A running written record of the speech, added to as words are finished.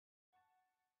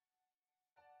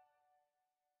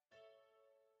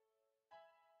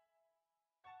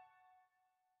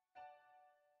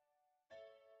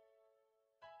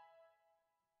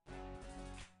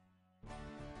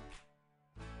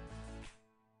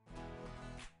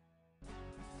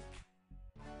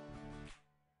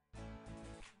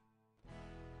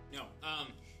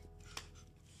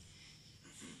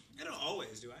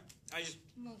I just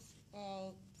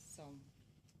some.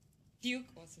 Duke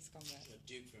was a scumbag. Yeah,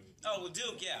 Duke from. Oh well,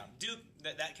 Duke. Yeah, Duke.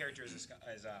 That character is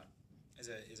a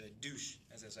douche,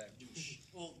 as I say. Douche.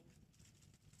 Well,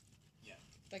 yeah.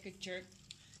 Like a jerk.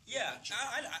 Yeah,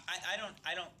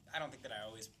 I don't think that I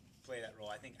always play that role.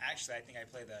 I think I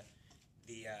play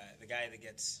the guy that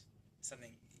gets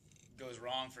something goes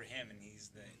wrong for him, and he's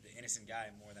the innocent guy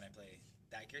more than I play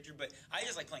that character. But I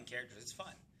just like playing characters. It's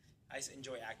fun. I just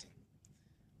enjoy acting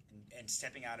and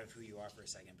stepping out of who you are for a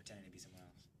second, and pretending to be someone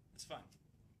else. It's fun.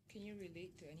 Can you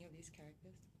relate to any of these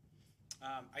characters?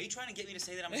 Are you trying to get me to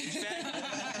say that I'm a douchebag?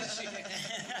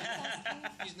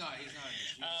 He's not. He's the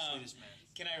sweetest man.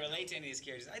 Can I relate to any of these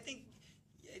characters? I think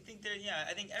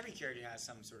every character has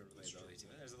some sort of relatability to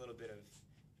it. There's a little bit of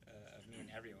me in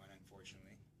everyone,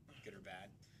 unfortunately, good or bad.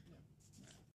 Yeah.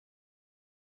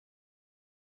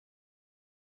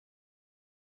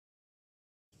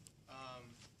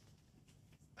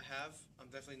 I'm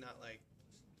definitely not like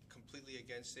completely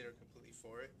against it or completely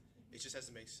for it. It just has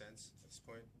to make sense at this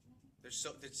point.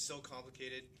 It's so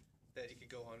complicated that it could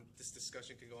go on. This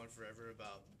discussion could go on forever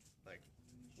about like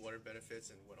what are benefits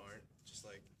and what aren't. Just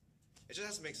like it just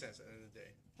has to make sense at the end of the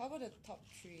day. How about the top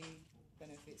 3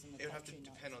 benefits and the It would top have to 3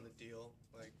 depend not? on the deal,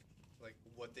 like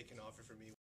what they can offer for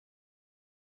me.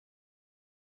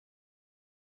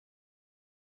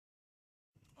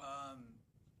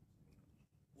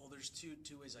 Well, there's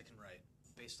two ways I can write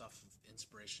based off of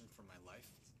inspiration from my life,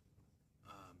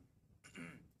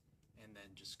 and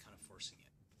then just kind of forcing it,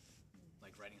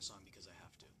 like writing a song because I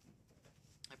have to.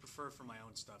 I prefer for my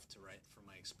own stuff to write from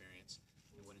my experience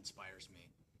and what inspires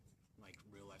me, like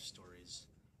real life stories,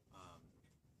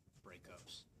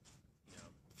 breakups,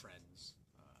 friends,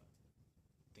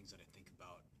 things that I think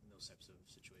about in those types of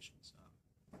situations.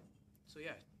 So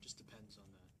yeah, it just depends on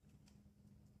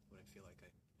what I feel like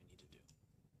I need to do.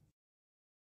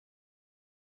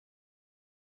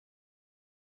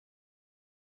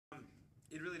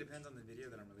 It really depends on the video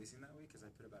that I'm releasing that week, because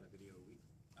I put about a video a week.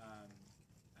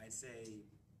 I'd say,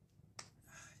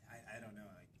 I don't know,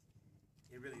 like,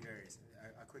 it really varies.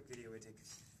 A quick video would take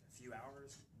a few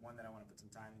hours. One that I want to put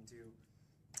some time into,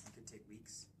 it could take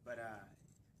weeks. But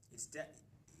it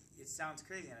sounds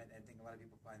crazy, and I think a lot of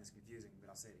people find this confusing, but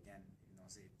I'll say it again, even though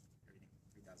I'll say everything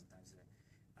 3,000 times today.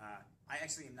 I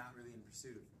actually am not really in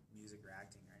pursuit of music or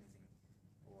acting or anything,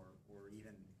 or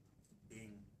even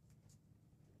being...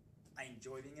 I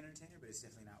enjoy being an entertainer, but it's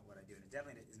definitely not what I do, and it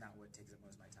definitely is not what takes up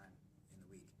most of my time in the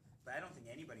week. But I don't think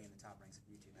anybody in the top ranks of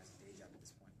YouTube has a day job at this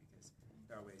point, because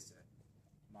there are ways to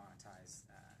monetize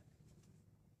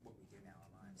what we do now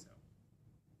online. So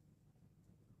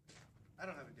I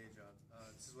don't have a day job.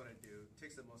 This is what I do. It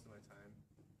takes up most of my time.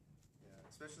 Yeah,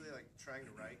 especially like trying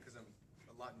to write, because I'm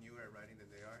a lot newer at writing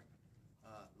than they are.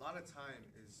 A lot of time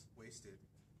is wasted.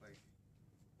 Like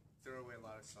throw away a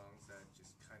lot of songs that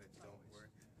just kind of don't work.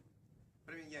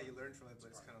 But I mean, yeah, you learn from it,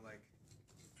 but it's kind of like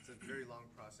it's a very long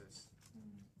process.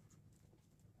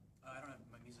 I don't have,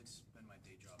 my music's been my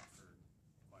day job for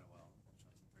quite a while, which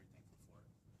I'm very thankful for.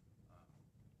 But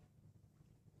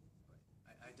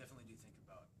I definitely do think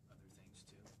about other things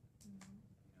too. I've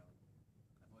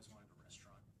always wanted a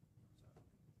restaurant, so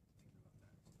thinking about that.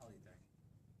 I'll eat that.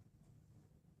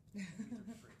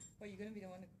 Well, you're gonna be the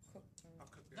one to cook. I'll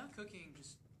cook. Not cooking,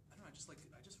 just I don't know. I just really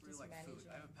like food.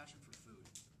 I have a passion for food.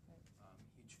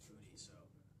 Huge foodie, so.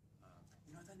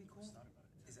 You know what that'd be cool? Thought about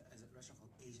it. Is a restaurant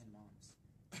called Asian Moms.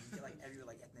 And you get like every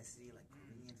ethnicity, like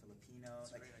Korean, Filipino,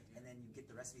 That's a great idea. and then you get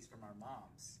the recipes from our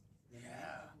moms. You know?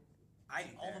 Yeah. I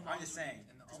eat All that. the I'm moms just would saying, eat,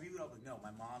 and because we would all be, no,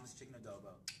 my mom's chicken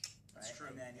adobo. That's right? true.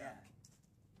 And then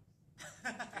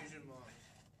Asian mom.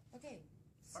 Okay,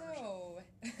 so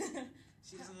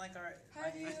she doesn't like our how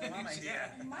do you? mom idea.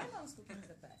 My mom's cooking is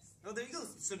the best. Well, there you go.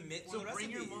 Submit So one of the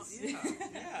bring your recipes. mom. Yeah.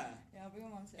 Yeah. Yeah, I'll bring my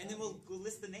mom to. And then we'll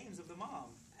list the names of the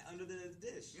mom under the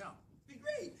dish. Yeah. It'd be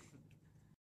great.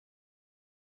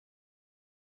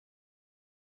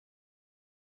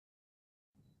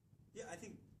 Yeah, I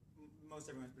think most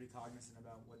everyone's pretty cognizant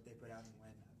about what they put out and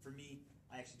when. For me,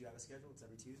 I actually do have a schedule. It's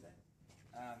every Tuesday.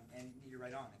 And you're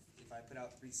right on. If I put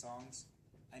out 3 songs,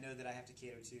 I know that I have to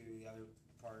cater to the other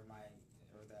part of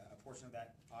a portion of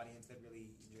that audience that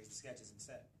really enjoys the sketches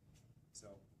instead.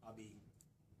 So I'll be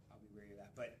wary of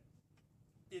that. But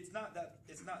it's not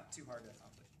too hard to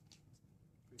accomplish.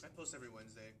 I post every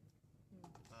Wednesday.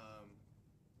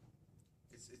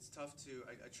 It's tough to.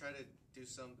 I try to do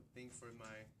something for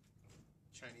my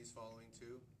Chinese following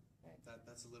too. Right.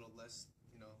 That's a little less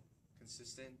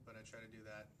consistent, but I try to do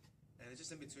that. And it's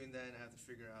just in between then I have to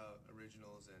figure out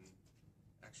originals and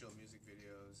actual music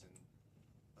videos and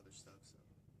other stuff. So,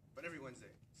 but every Wednesday,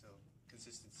 so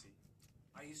consistency.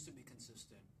 I used to be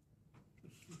consistent.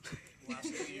 The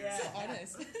last 2 years, So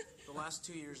honest. the last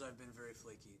 2 years I've been very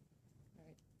flaky.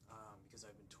 Right. Because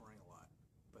I've been touring a lot.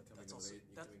 But Coming that's also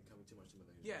coming too much to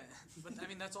Malaysia. yeah. But I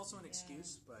mean that's also an Yeah.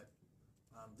 excuse. But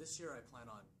this year I plan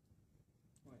on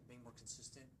What? being more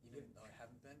consistent, even though I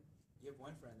haven't been. You have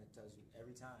one friend that tells you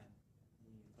every time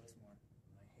you need to post more.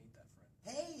 I hate that friend.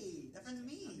 Hey, that friend's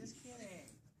me. I'm just kidding.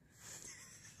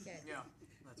 Okay. Yeah,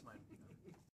 that's mine.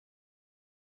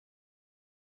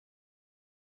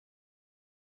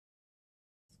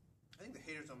 I think the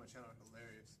haters on my channel are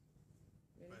hilarious.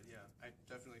 Really? But yeah, I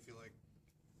definitely feel like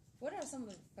What are some of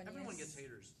the funniest? Everyone gets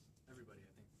haters. Everybody, I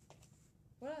think.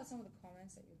 What are some of the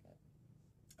comments that you get?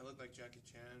 I look like Jackie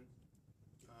Chan.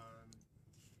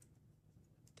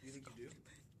 You think you do?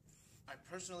 I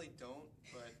personally don't,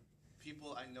 but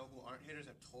people I know who aren't haters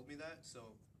have told me that,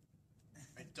 so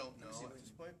I don't know at this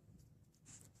point.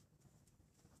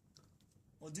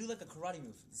 Well, do like a karate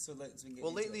move, so we can get.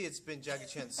 Well, into lately it. it's been Jackie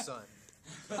Chan's son.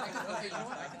 Okay, you know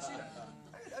what? I can see that.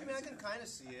 I mean, I can kind of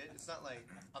see it. It's not like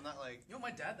I'm not like You know, my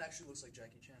dad actually looks like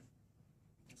Jackie Chan.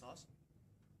 it's awesome.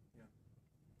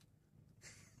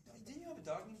 Didn't you have a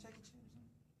dog named Jackie Chan or something?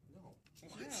 No.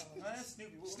 No. That's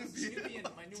Snoopy. What was it? Snoopy and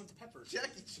my new one's Pepper.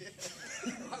 Jackie Chan.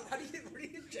 How do you get? Where do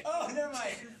you get Jackie? Oh, never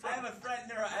mind. I have a friend.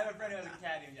 Never mind. I have a friend who has a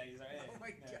cat named Jackie. Sorry. Oh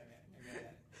my God.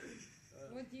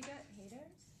 What, do you get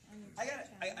haters? On your I gotta.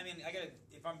 channel? I mean, I gotta.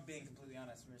 If I'm being completely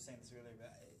honest, we were saying this earlier, but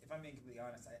if I'm being completely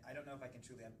honest, I don't know if I can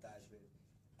truly empathize with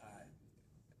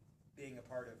being a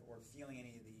part of or feeling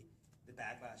any of the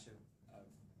backlash of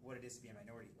what it is to be a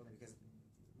minority. Only because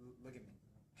look at me.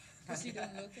 Because you don't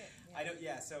look at. Yeah. I don't.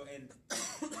 Yeah. So and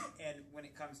when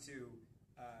it comes to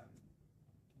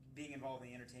being involved in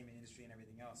the entertainment industry and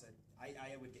everything else, I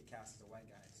would get cast as a white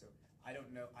guy. So I don't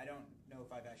know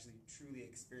if I've actually truly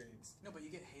experienced. No, but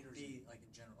you get haters like in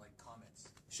general, like comments.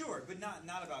 Sure, but not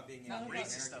about being Not about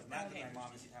racist stuff, Not okay. that my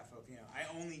mom is half Filipino. I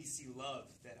only see love.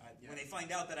 When they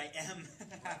find out that I am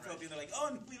half Filipino, they're like,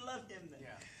 "Oh, we love him." Then.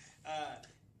 Yeah.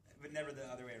 But never the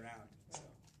other way around. So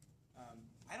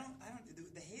I don't.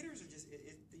 The haters are just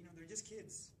they're just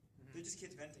kids. Mm-hmm. They're just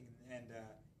kids venting, and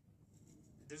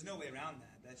there's no way around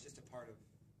that. That's just a part of.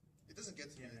 It doesn't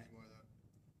get to me Yeah. anymore though.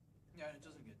 Yeah, it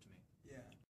doesn't get to me. Yeah.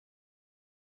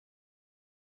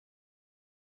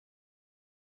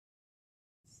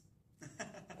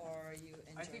 Or you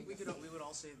enjoy. I think we would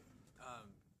all say,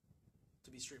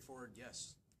 to be straightforward,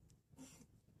 yes.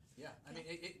 Yeah, I mean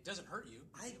it doesn't hurt you.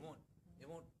 It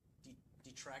won't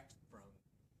detract from.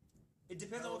 It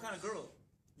depends on what kind of girl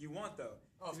you want, though.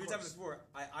 Oh, of we were talking course. before.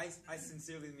 I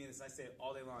sincerely mean this. I say it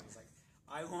all day long. It's like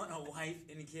I want a wife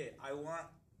and a kid.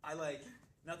 I like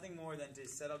nothing more than to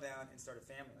settle down and start a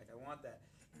family. Like I want that.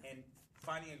 And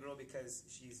finding a girl because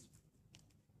she's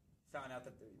found out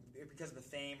that because of the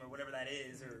fame or whatever that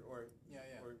is, or Yeah.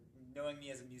 or knowing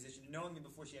me as a musician, knowing me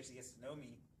before she actually gets to know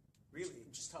me, really,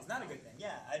 Just it's tough not a now. good thing.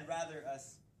 Yeah, I'd rather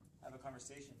us have a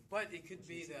conversation. But it could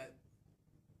be that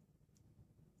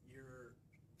your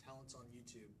talents on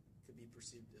YouTube could be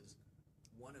perceived as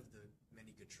one of the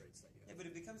many good traits that you Yeah, have.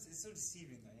 but it's so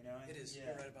deceiving, though. You know, It is. Yeah.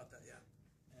 You're right about that. Yeah.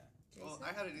 Well,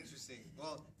 I had an interesting.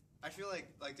 Well, I feel like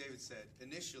David said,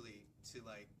 initially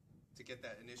to get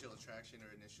that initial attraction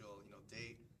or initial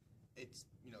date, it's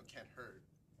can't hurt.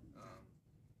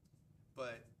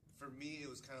 But for me, it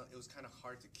was kind of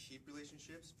hard to keep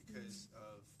relationships because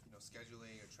of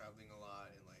scheduling or traveling a lot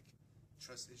and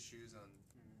trust issues on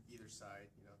either side.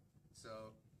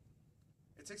 So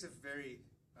it takes a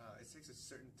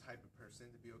certain type of person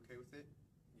to be okay with it,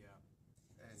 Yeah.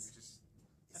 and you just.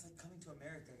 It's like coming to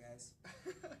America, guys.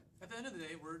 At the end of the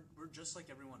day, we're just like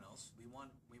everyone else. We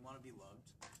want to be loved.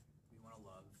 We want to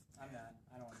love. I'm not.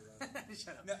 I don't want to do that.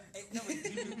 Shut up. No, no. But do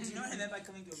you know what I meant by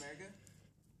coming to America?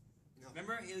 No.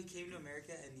 Remember, he came to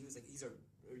America and he was like, he's a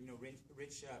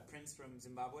rich prince from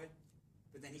Zimbabwe.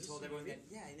 But then he Is this told a everyone movie?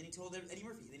 that and then he told Eddie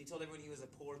Murphy. Then he told everyone he was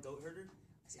a poor goat herder.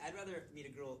 I see, I'd rather meet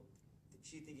a girl that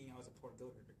she thinking I was a poor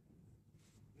goat herder.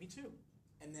 Me too.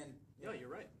 And then Yeah, you're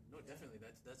right. No, definitely.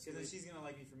 That's. because then she's gonna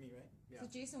like me for me, right? Yeah. So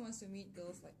Jason wants to meet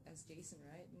girls like as Jason,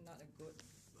 right? Not a good.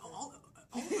 All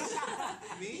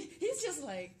Me? He's just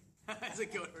like. as a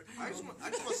goat. I just want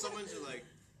someone to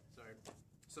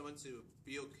someone to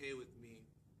be okay with me.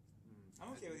 I'm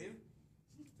okay with you.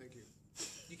 Thank you.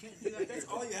 You can't do that. That's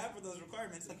all you have for those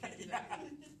requirements. Yeah.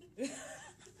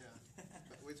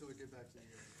 Wait till we get back to the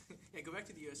US. Yeah, go back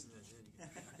to the US and then you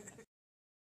can.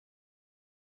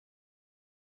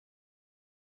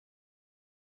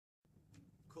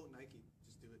 Quote Nike.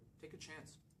 Just do it. Take a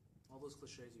chance. All those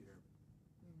cliches you hear.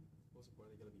 Most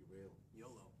important, you gotta be real.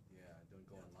 YOLO. Yeah, don't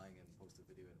go online and post a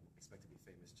video and expect to be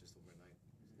famous just overnight.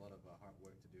 lot of hard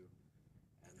work to do,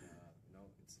 and you know,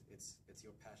 it's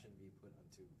your passion being put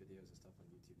onto videos and stuff on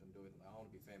YouTube. Don't do it. I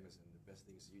want to be famous, and the best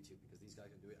thing is YouTube because these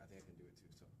guys can do it. I think I can do it too.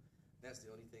 So that's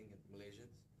the only thing.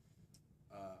 Malaysians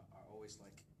are always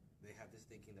like, they have this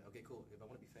thinking that, okay, cool. If I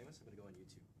want to be famous, I'm gonna go on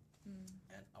YouTube.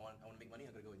 And I want to make money.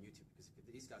 I'm gonna go on YouTube because if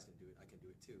these guys can do it, I can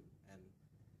do it too. And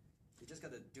you just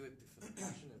gotta do it for the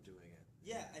passion of doing it.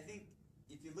 Yeah, I think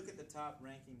if you look at the top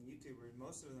ranking YouTubers,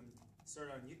 most of them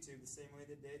started on YouTube the same way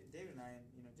that David and I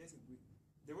and Jason.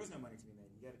 There was no money to be made.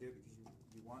 You got to do it because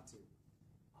you want to.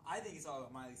 I think it's all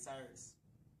about Miley Cyrus.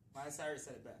 Miley Cyrus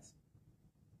said it best.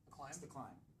 Climb? It's the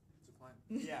climb. It's a climb.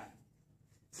 Yeah.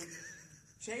 So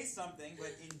chase something,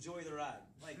 but enjoy the ride.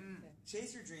 Like,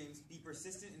 chase your dreams, be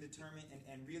persistent and determined,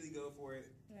 and really go for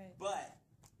it. Right. But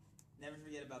never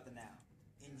forget about the now.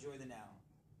 Enjoy the now.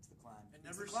 It's the climb. And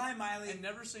It's never the climb, Miley. And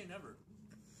never say never.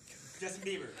 Justin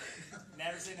Bieber.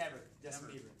 Never say never. Justin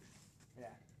Never. Bieber. Yeah.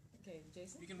 Okay,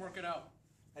 Jason? You can work it out.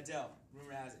 Adele.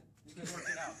 Rumor has it. You can work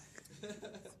it out.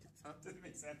 Doesn't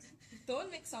make sense.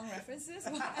 Don't make song references.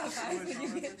 What advice would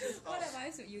you give? What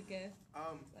advice would you give?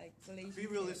 Like Malaysian Be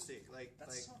realistic. Like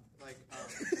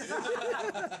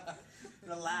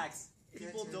Relax.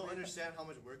 people don't understand how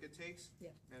much work it takes Yeah.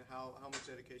 and how much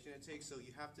dedication it takes. So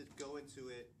you have to go into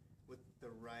it with the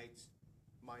right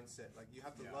mindset. Like you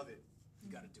have to Yeah. love it.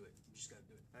 You gotta do it. You just gotta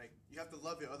do it. Like you have to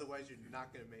love it. Otherwise, you're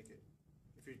not gonna make it.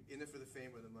 If you're in it for the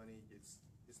fame or the money, it's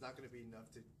not gonna be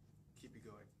enough to keep you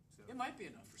going. So It might be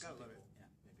enough for some Gotta love people. Yeah.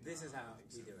 Maybe This not. is I how don't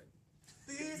think we so. do it.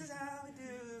 This is how we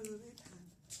do it.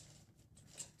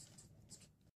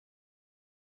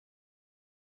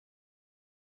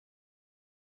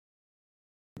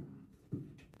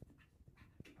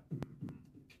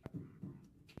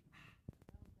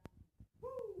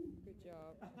 Good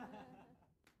job.